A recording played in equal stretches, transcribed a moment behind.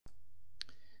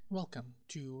Welcome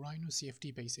to Rhino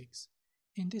CFD Basics.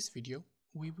 In this video,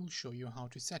 we will show you how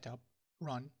to set up,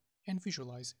 run, and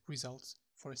visualize results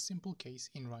for a simple case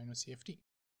in Rhino CFD.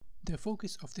 The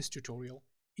focus of this tutorial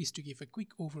is to give a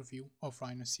quick overview of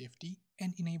Rhino CFD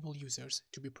and enable users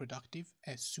to be productive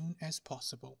as soon as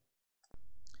possible.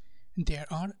 There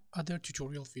are other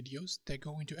tutorial videos that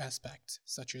go into aspects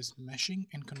such as meshing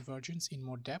and convergence in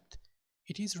more depth.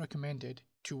 It is recommended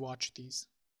to watch these.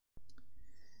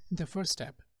 The first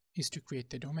step is to create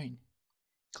the domain.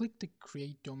 Click the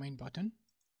Create Domain button,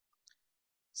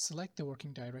 select the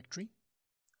working directory,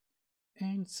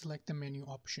 and select the menu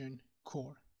option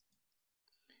Core.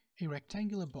 A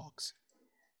rectangular box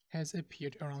has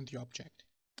appeared around the object.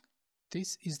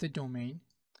 This is the domain,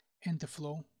 and the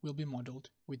flow will be modeled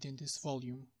within this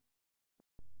volume.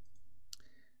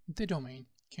 The domain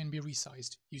can be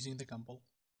resized using the gumball.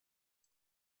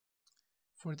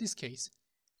 For this case,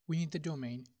 we need the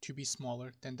domain to be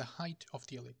smaller than the height of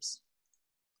the ellipse.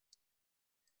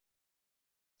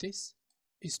 This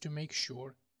is to make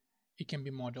sure it can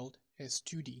be modeled as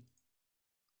 2D.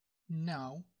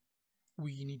 Now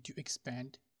we need to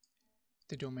expand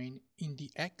the domain in the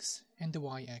X and the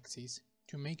Y axis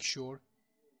to make sure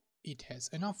it has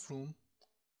enough room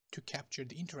to capture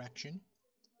the interaction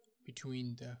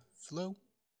between the flow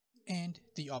and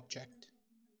the object.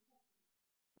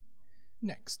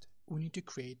 Next, we need to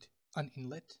create an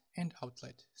inlet and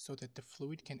outlet so that the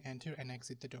fluid can enter and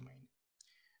exit the domain.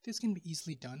 This can be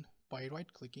easily done by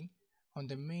right-clicking on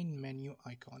the main menu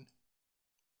icon.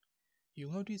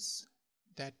 You'll notice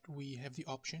that we have the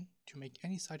option to make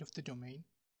any side of the domain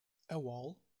a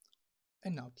wall,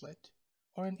 an outlet,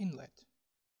 or an inlet.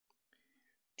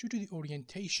 Due to the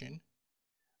orientation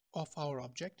of our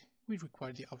object, we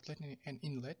require the outlet and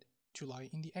inlet to lie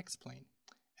in the X-plane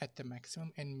at the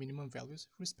maximum and minimum values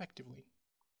respectively.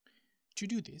 To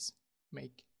do this,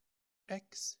 make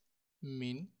X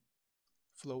min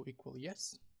flow equal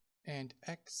yes and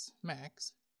X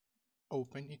max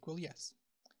open equal yes.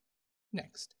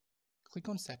 Next, click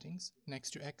on Settings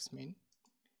next to X min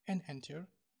and enter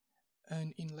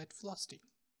an inlet velocity.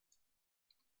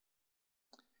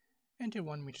 Enter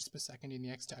 1 meters per second in the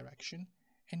X direction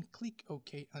and click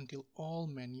OK until all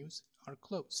menus are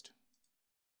closed.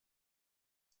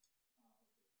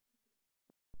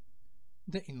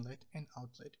 The inlet and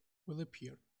outlet will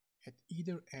appear at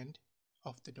either end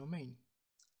of the domain.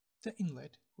 The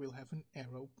inlet will have an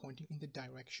arrow pointing in the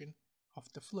direction of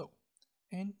the flow,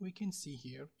 and we can see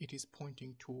here it is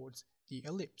pointing towards the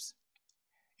ellipse.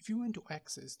 If you want to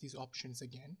access these options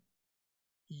again,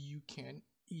 you can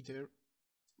either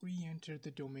re-enter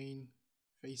the domain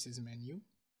faces menu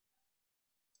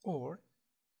or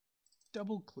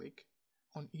double-click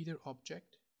on either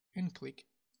object and click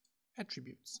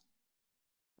Attributes.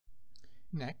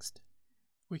 Next,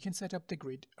 we can set up the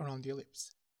grid around the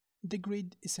ellipse. The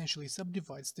grid essentially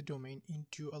subdivides the domain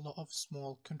into a lot of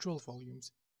small control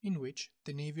volumes in which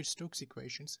the Navier-Stokes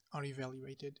equations are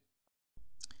evaluated.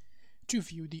 To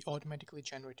view the automatically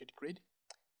generated grid,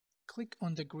 click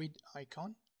on the grid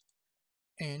icon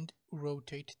and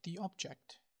rotate the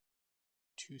object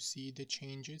to see the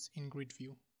changes in grid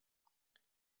view.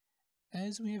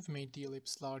 As we have made the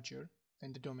ellipse larger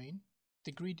than the domain,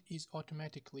 the grid is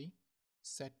automatically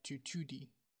set to 2D,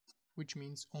 which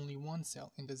means only one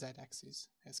cell in the Z-axis,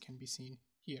 as can be seen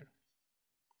here.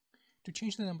 To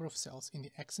change the number of cells in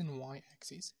the X and Y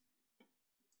axis,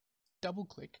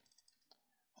 double-click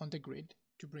on the grid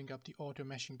to bring up the auto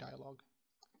meshing dialog.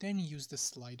 Then use the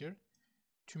slider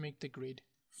to make the grid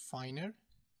finer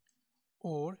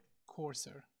or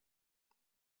coarser.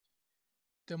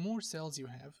 The more cells you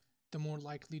have, the more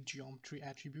likely geometry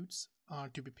attributes are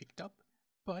to be picked up,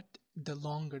 but the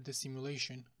longer the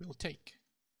simulation will take.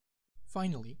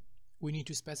 Finally, we need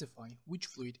to specify which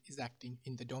fluid is acting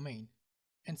in the domain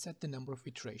and set the number of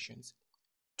iterations.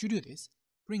 To do this,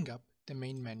 bring up the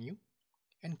main menu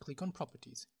and click on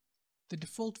Properties. The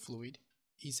default fluid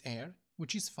is air,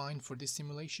 which is fine for this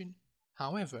simulation.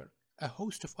 However, a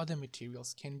host of other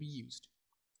materials can be used.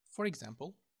 For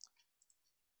example,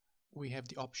 we have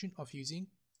the option of using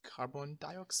carbon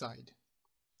dioxide.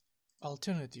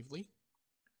 Alternatively,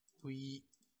 we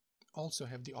also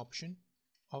have the option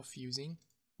of using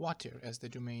water as the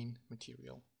domain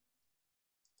material.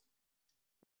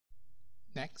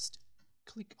 Next,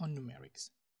 click on Numerics.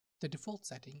 The default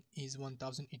setting is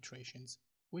 1000 iterations,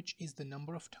 which is the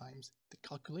number of times the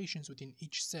calculations within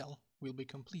each cell will be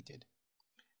completed.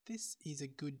 This is a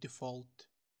good default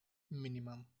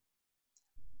minimum.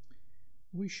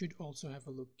 We should also have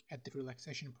a look at the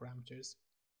relaxation parameters.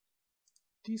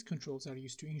 These controls are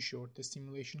used to ensure the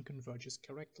simulation converges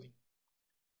correctly.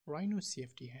 Rhino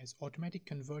CFD has automatic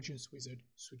convergence wizard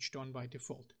switched on by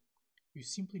default. You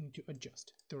simply need to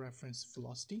adjust the reference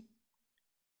velocity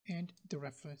and the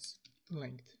reference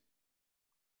length.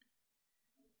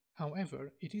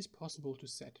 However, it is possible to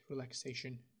set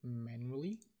relaxation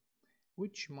manually,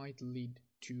 which might lead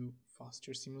to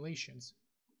faster simulations.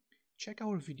 Check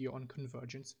our video on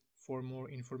convergence for more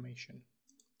information.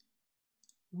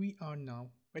 We are now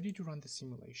ready to run the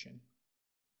simulation.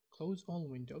 Close all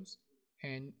windows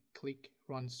and click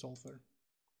Run Solver.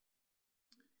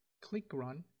 Click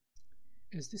Run.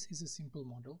 As this is a simple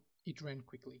model, it ran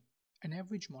quickly. An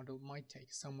average model might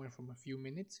take somewhere from a few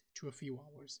minutes to a few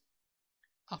hours.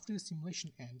 After the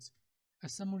simulation ends, a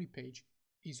summary page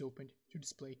is opened to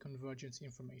display convergence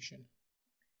information.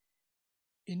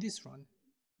 In this run,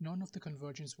 none of the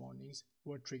convergence warnings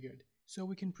were triggered, so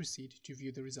we can proceed to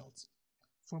view the results.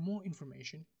 For more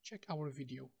information, check our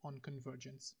video on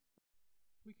convergence.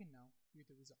 We can now view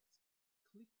the results.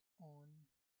 Click on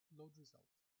Load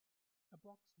Results. A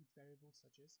box with variables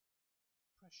such as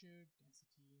pressure,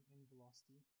 density, and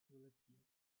velocity will appear,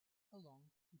 along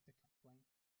with the cut plane.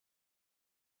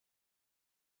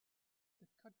 The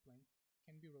cut plane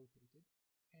can be rotated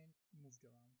and moved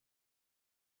around.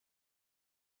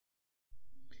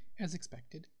 As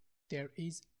expected, there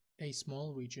is a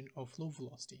small region of flow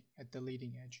velocity at the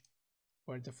leading edge,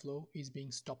 where the flow is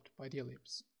being stopped by the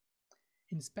ellipse.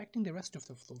 Inspecting the rest of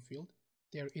the flow field,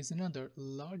 there is another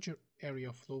larger area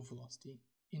of flow velocity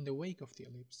in the wake of the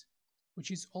ellipse,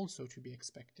 which is also to be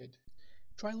expected.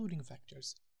 Try loading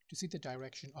vectors to see the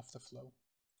direction of the flow.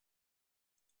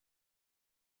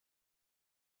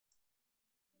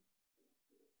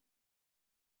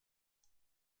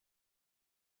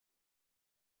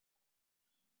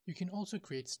 You can also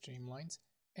create streamlines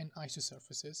and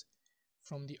isosurfaces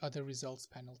from the Other Results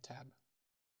panel tab.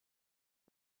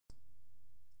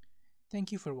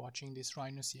 Thank you for watching this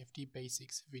Rhino CFD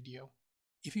Basics video.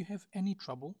 If you have any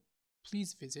trouble,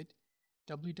 please visit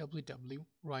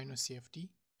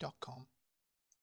www.rhinocfd.com.